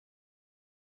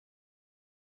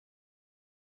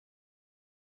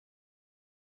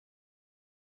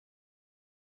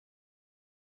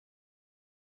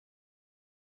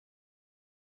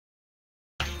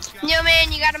Yo,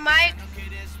 man, you got a mic?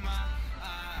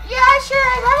 Yeah, sure,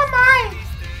 I have a mic.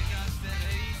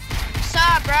 What's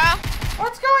up, bro?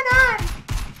 What's going on?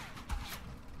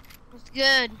 What's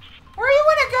good? Where do you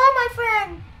want to go, my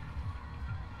friend?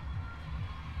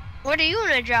 Where do you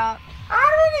want to drop?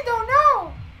 I really don't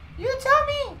know. You tell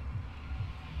me.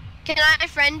 Can I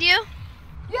friend you?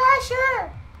 Yeah,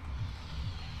 sure.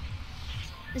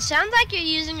 It sounds like you're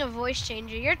using a voice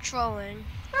changer. You're trolling.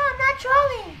 No, I'm not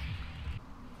trolling.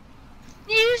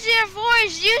 Use your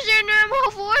voice. Use your normal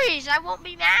voice. I won't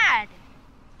be mad.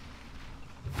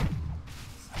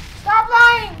 Stop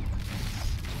lying.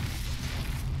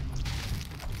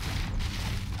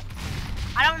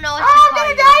 I don't know what Oh, to I'm call gonna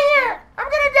you. die here. I'm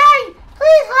gonna die.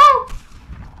 Please help.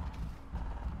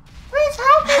 Please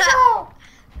help me, bro.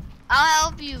 I'll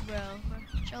help you, bro.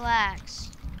 Relax.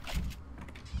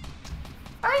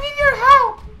 I need your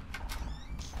help.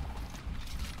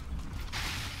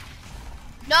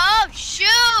 No,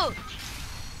 shoot!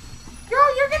 Yo,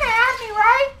 you're gonna add me,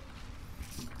 right?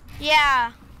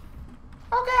 Yeah.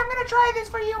 Okay, I'm gonna try this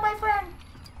for you, my friend.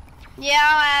 Yeah,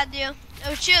 I'll add you.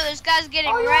 Oh, shoot, this guy's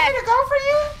getting Oh, you wrecked. want me to go for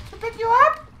you? To pick you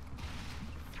up?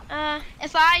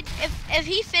 If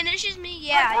he finishes me,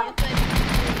 yeah, you could.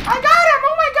 I got him!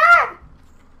 Oh my god!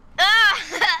 Ah!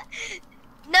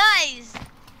 Nice!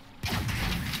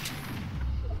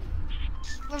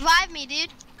 Revive me,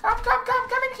 dude. Come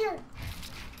in here.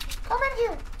 Come in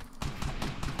here.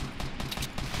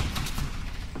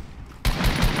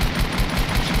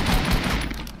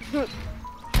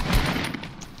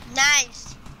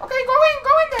 Nice. Okay, go in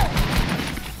there.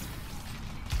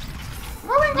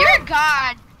 Go in. You're a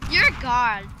god. You're a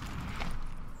god.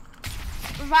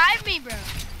 Revive me, bro.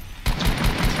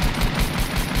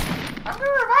 I'm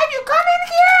gonna revive you. Come in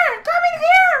here. Come in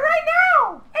here right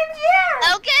now. In here.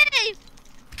 Okay.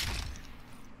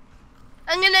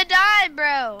 I'm gonna die,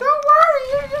 bro. Don't worry.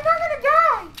 You're not gonna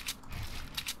die.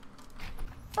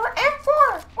 Or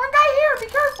M4. One guy here. Be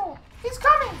careful. He's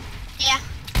coming. Yeah.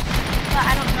 But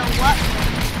I don't know what.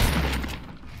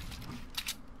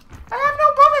 I have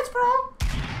no bullets, bro.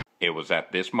 It was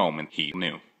at this moment he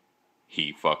knew.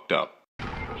 He fucked up.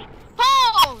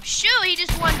 Oh, shoot. He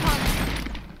just one punch.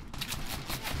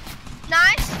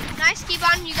 Nice. Nice. Keep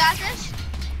on. You got this.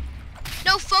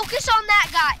 No, focus on that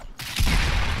guy.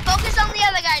 Focus on the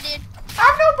other guy, dude. I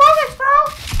have no bullets, bro.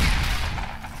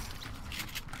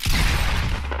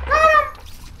 Got him.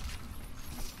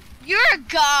 You're a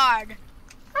god.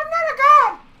 I'm not a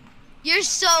god. You're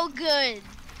so good.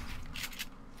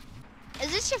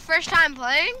 Is this your first time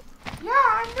playing? Yeah,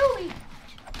 I'm newbie.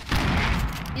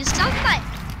 You sound like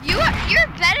you're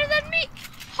better than me.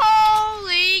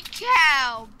 Holy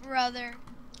cow, brother.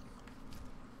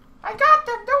 I got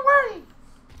them. Don't worry.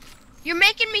 You're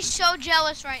making me so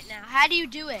jealous right now. How do you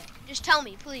do it? Just tell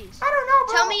me, please. I don't know,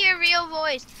 bro. Tell me your real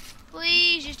voice.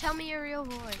 Please, just tell me your real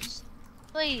voice.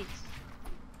 Please.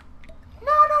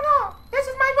 No. This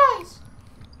is my voice.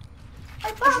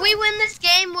 I promise. If we win this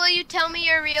game, will you tell me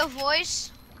your real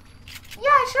voice?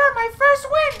 Yeah, sure. My first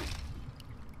win.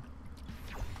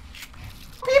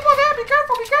 People there, be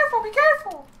careful, be careful, be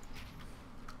careful.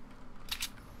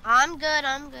 I'm good.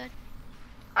 I'm gonna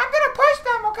push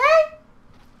them, okay?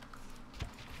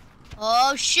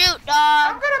 Oh, shoot,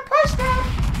 I'm dog. gonna push them.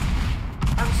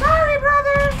 I'm sorry,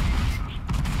 brother.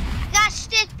 Got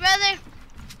stick, brother.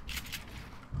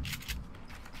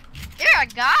 You're a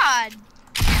god.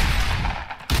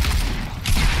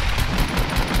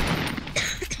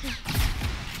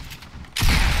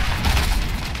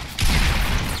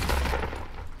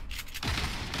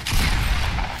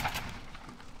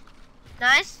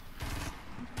 Nice.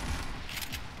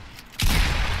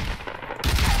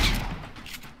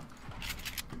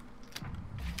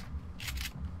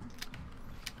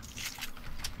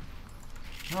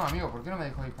 No, amigo, ¿por qué no me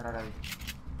dejó disparar ahí?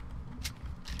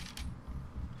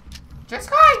 Just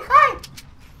hide.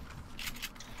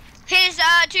 He's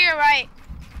to your right.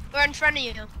 Or in front of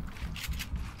you. I'm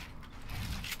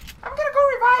gonna go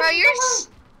revive Bro, him.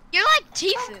 you're like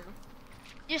Tfue.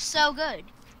 You're so good.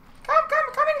 Come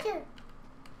in here.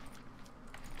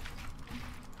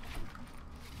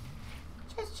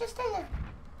 Just stay there.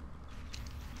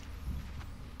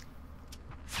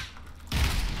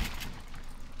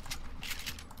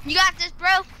 You got this, bro.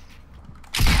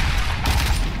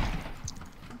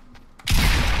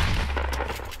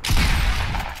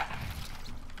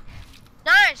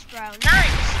 Nice, bro.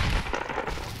 Nice.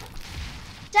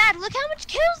 Dad, look how much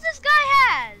kills this guy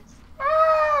has.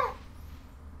 Ah.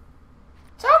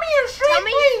 Tell me your stream,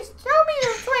 please. Tell me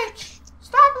your Twitch.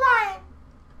 Stop lying.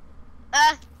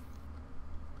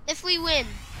 If we win.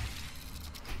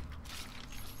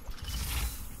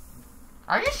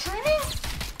 Are you streaming?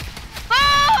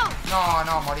 Oh!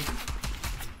 No, Mori.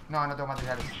 No, tengo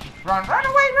materiales. Run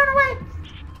away!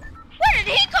 Where did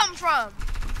he come from?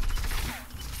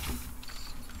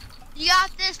 You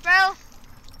got this, bro.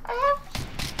 I have.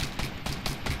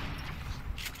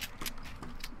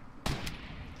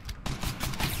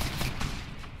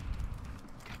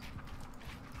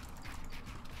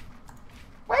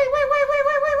 Wait.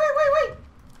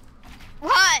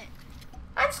 What?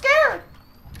 I'm scared.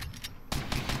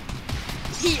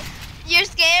 You're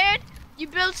scared? You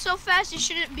build so fast, you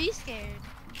shouldn't be scared.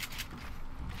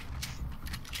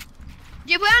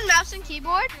 Do you play on mouse and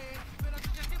keyboard?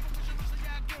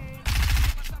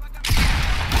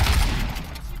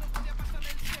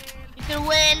 You can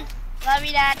win. Love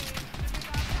you, Dad.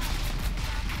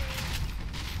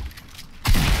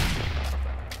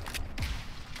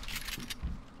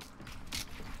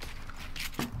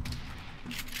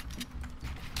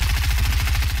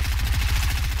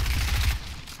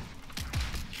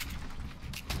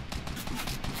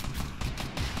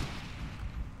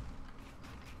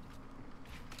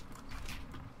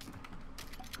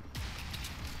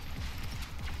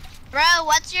 Bro,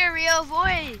 what's your real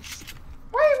voice?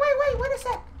 Wait a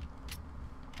sec.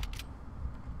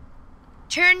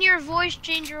 Turn your voice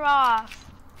changer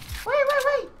off. Wait.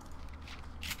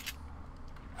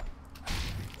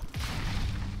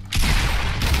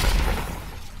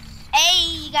 Hey,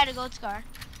 you got a gold scar.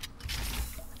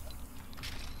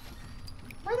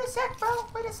 Wait a sec, bro.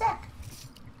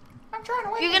 I'm trying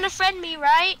to wait. You're gonna friend me,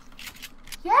 right?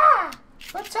 Yeah,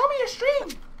 but tell me your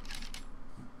stream.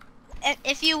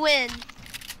 If you win.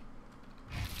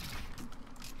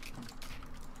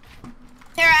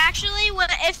 Here, actually,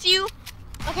 if you,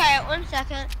 okay, 1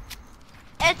 second.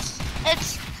 It's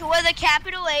with a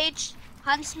capital H,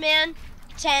 Huntsman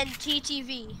 10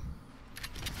 TTV.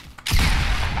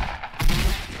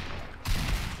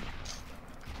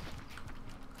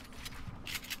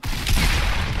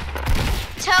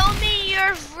 Tell me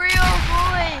your real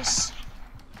voice.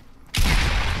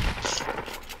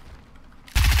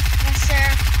 Yes, sir.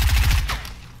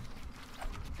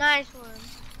 Nice one.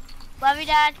 Love you,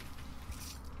 Dad.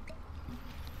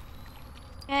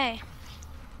 Hey.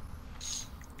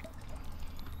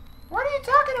 What are you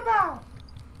talking about?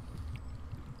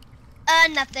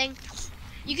 Nothing.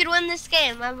 You could win this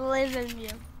game. I believe in you.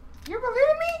 You believe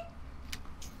in me?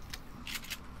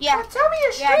 Yeah. Well, tell me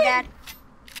your stream. Yeah, Dad.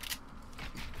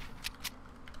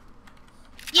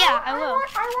 Yeah, I will.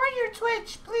 I want your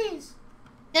Twitch, please.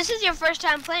 This is your first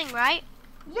time playing, right?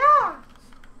 Yeah.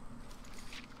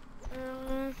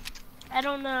 I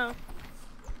don't know.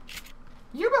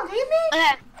 You believe me?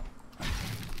 Okay.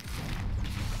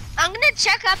 I'm gonna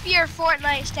check up your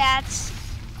Fortnite stats.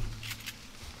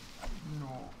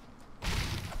 No.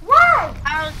 Why?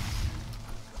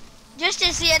 Just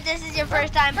to see if this is your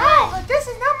first time No, playing. but this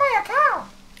is not my account.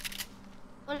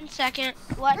 1 second.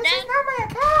 What This now? is not my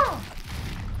account.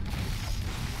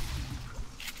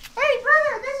 Hey,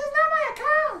 brother, this is not my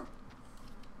account.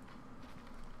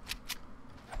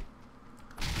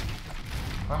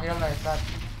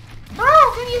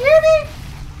 Bro, can you hear me?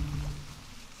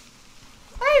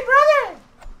 Hey, brother.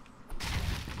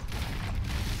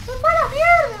 ¡Qué mala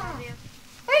mierda!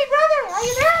 Hey, brother, are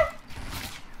you there?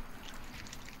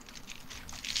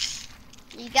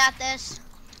 You got this.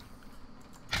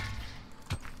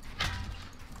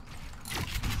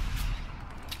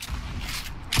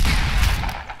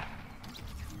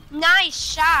 Nice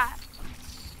shot.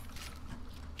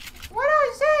 What are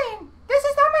you saying? This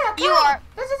is not my account. You are.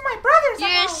 This is my brother's You're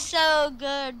account. so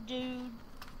good, dude.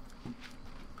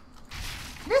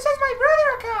 This is my brother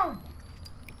account.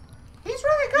 He's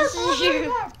really good. This is really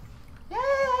you. good.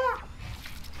 Yeah.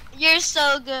 You're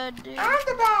so good, dude. I'm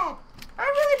the bad.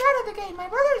 I'm really bad at the game. My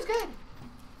brother is good.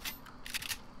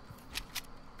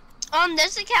 On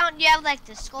this account, you have like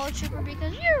the Skull Trooper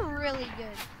because you're really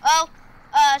good. Oh,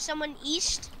 someone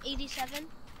East 87.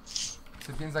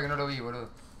 Se piensa que no lo vi, boludo.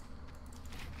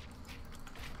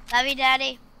 Love you,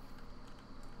 Daddy.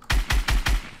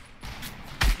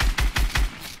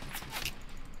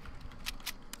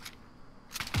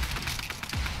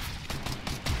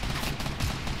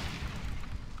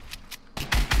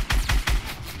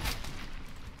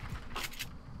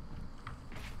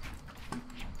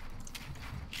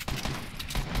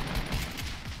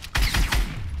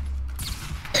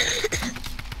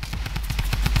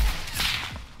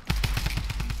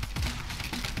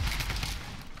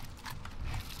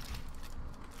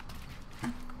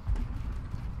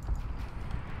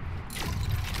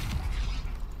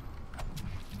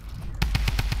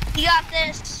 You got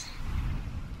this.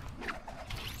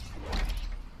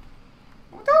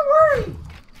 Don't worry.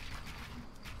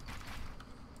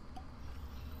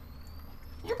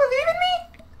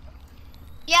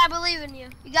 Yeah, I believe in you.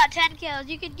 You got 10 kills.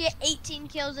 You could get 18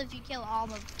 kills if you kill all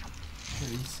of them. ¿Qué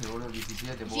dice, boludo?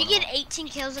 17, If you get 18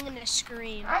 kills, I'm gonna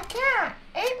scream. I can't.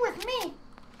 8 with me.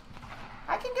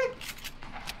 I can get...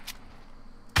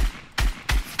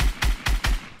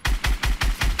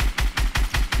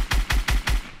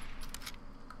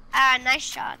 Ah, nice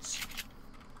shots.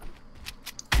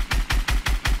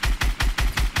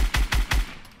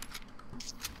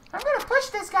 I'm gonna push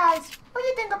this, guys. What do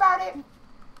you think about it?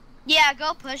 Yeah,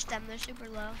 go push them. They're super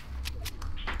low.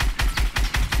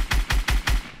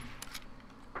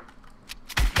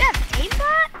 You have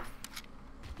aimbot?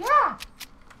 Yeah.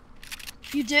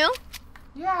 You do?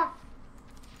 Yeah.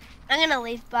 I'm gonna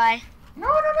leave by. No.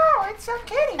 It's I'm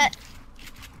kidding.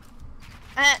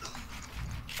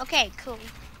 Okay, cool.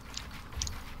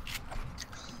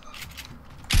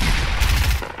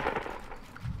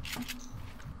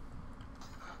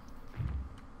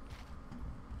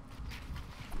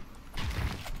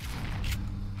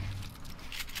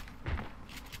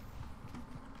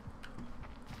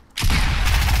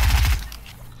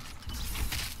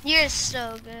 You're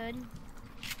so good.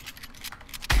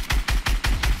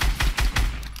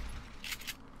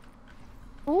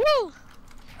 Woo!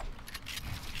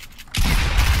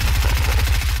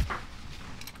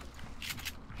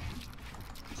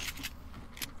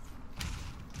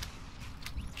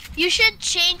 You should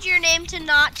change your name to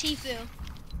not Tfue.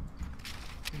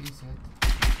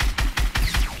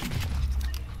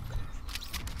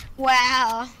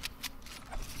 Wow.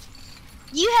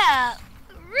 You have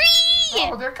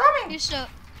Oh, they're coming. You're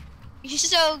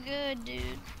so good,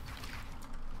 dude.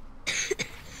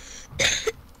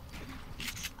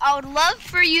 I would love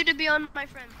for you to be on my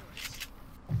friend list.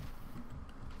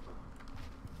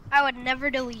 I would never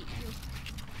delete you.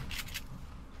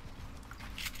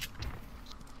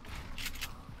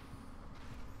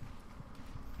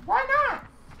 Why not?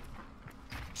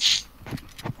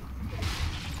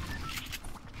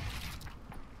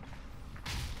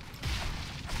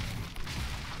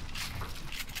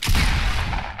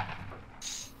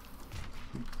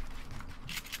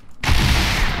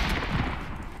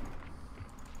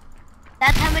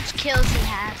 That's how much kills he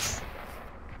has.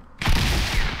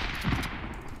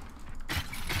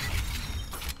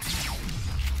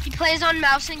 He plays on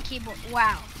mouse and keyboard.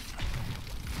 Wow.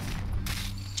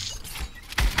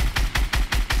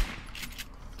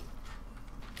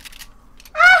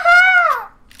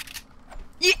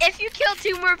 If you kill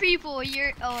 2 more people,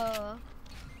 you're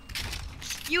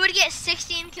you would get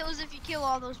 16 kills if you kill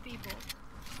all those people.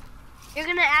 You're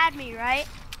gonna add me, right?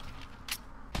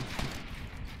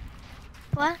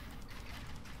 What?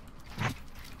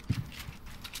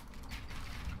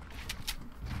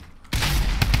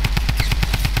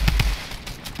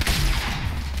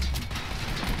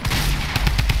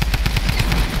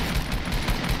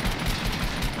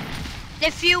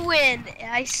 If you win,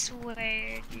 I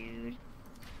swear, dude.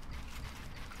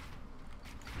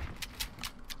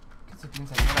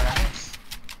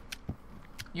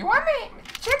 You want me?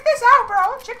 Check this out,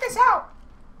 bro. Check this out.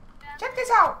 Check this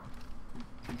out.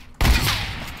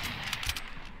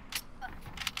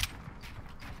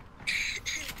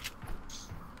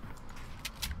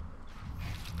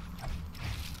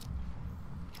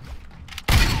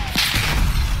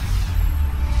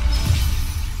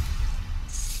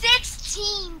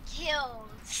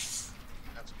 Kills.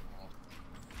 That's cool.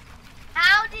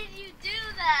 How did you do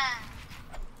that?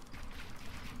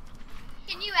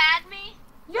 Can you add me?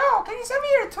 Yo, can you send me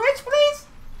your Twitch, please?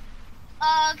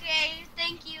 Okay,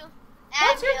 thank you.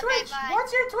 What's your Twitch?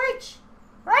 What's your Twitch?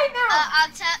 Right now.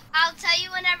 I'll tell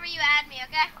you whenever you add me,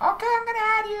 okay? Okay, I'm gonna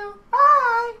add you.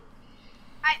 Bye.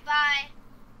 Alright, bye.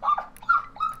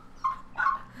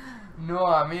 No,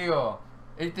 amigo.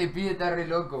 Este pibe está re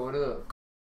loco, boludo.